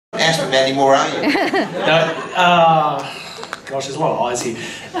asthma man anymore, are you? No, gosh, there's a lot of eyes here.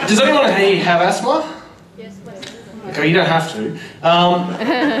 Does anyone here have asthma? Yes, please. Okay, you don't have to.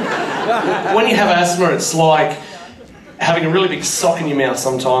 When you have asthma, it's like having a really big sock in your mouth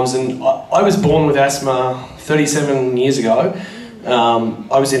sometimes, and I was born with asthma 37 years ago.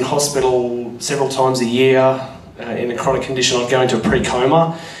 I was in hospital several times a year in a chronic condition. I'd go into a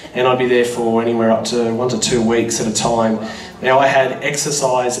pre-coma, and I'd be there for anywhere up to 1 to 2 weeks at a time. Now, I had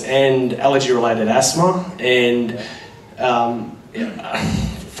exercise and allergy-related asthma, and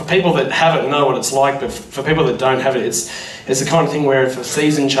for people that have it know what it's like, but for people that don't have it, it's the kind of thing where if a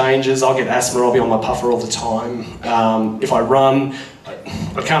season changes, I'll get asthma, I'll be on my puffer all the time. If I run,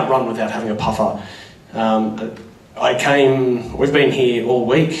 I can't run without having a puffer. We've been here all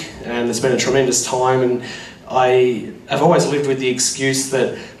week, and it's been a tremendous time, and I have always lived with the excuse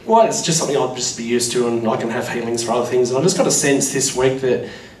that, well, it's just something I'll just be used to, and I can have healings for other things. And I just got a sense this week that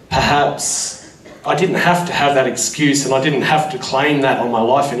perhaps I didn't have to have that excuse, and I didn't have to claim that on my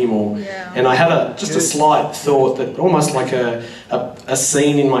life anymore. Yeah. And I had just a slight thought that, almost like a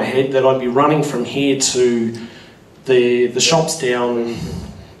scene in my head, that I'd be running from here to the shops down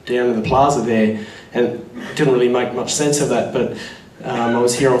in the plaza there, and it didn't really make much sense of that. But I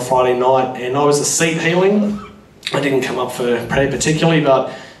was here on Friday night, and I was a seat healing. I didn't come up for prayer particularly,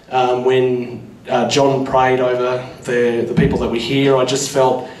 but when John prayed over the people that were here, I just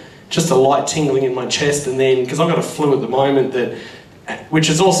felt just a light tingling in my chest. And then, because I've got a flu at the moment, which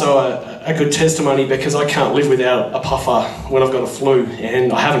is also a good testimony, because I can't live without a puffer when I've got a flu,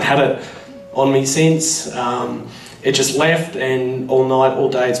 and I haven't had it on me since. It just left, and all night, all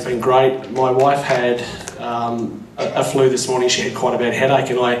day, it's been great. My wife had a flu this morning. She had quite a bad headache,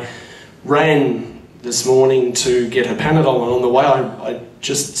 and I ran this morning to get her Panadol, and on the way I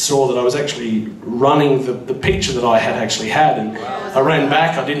just saw that I was actually running the picture that I had actually had, and I ran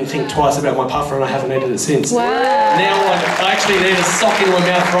back. I didn't think twice about my puffer, and I haven't needed it since. Wow. Now I actually need a sock in my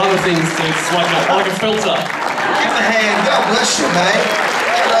mouth for other things, so it's like a filter. Give a hand. God bless you, mate.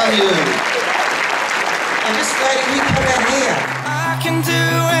 Good on you. And this lady, we come out here. I can do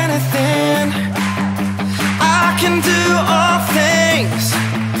anything. I can do all things.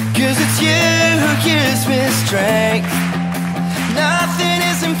 'Cause it's you who gives me strength. Nothing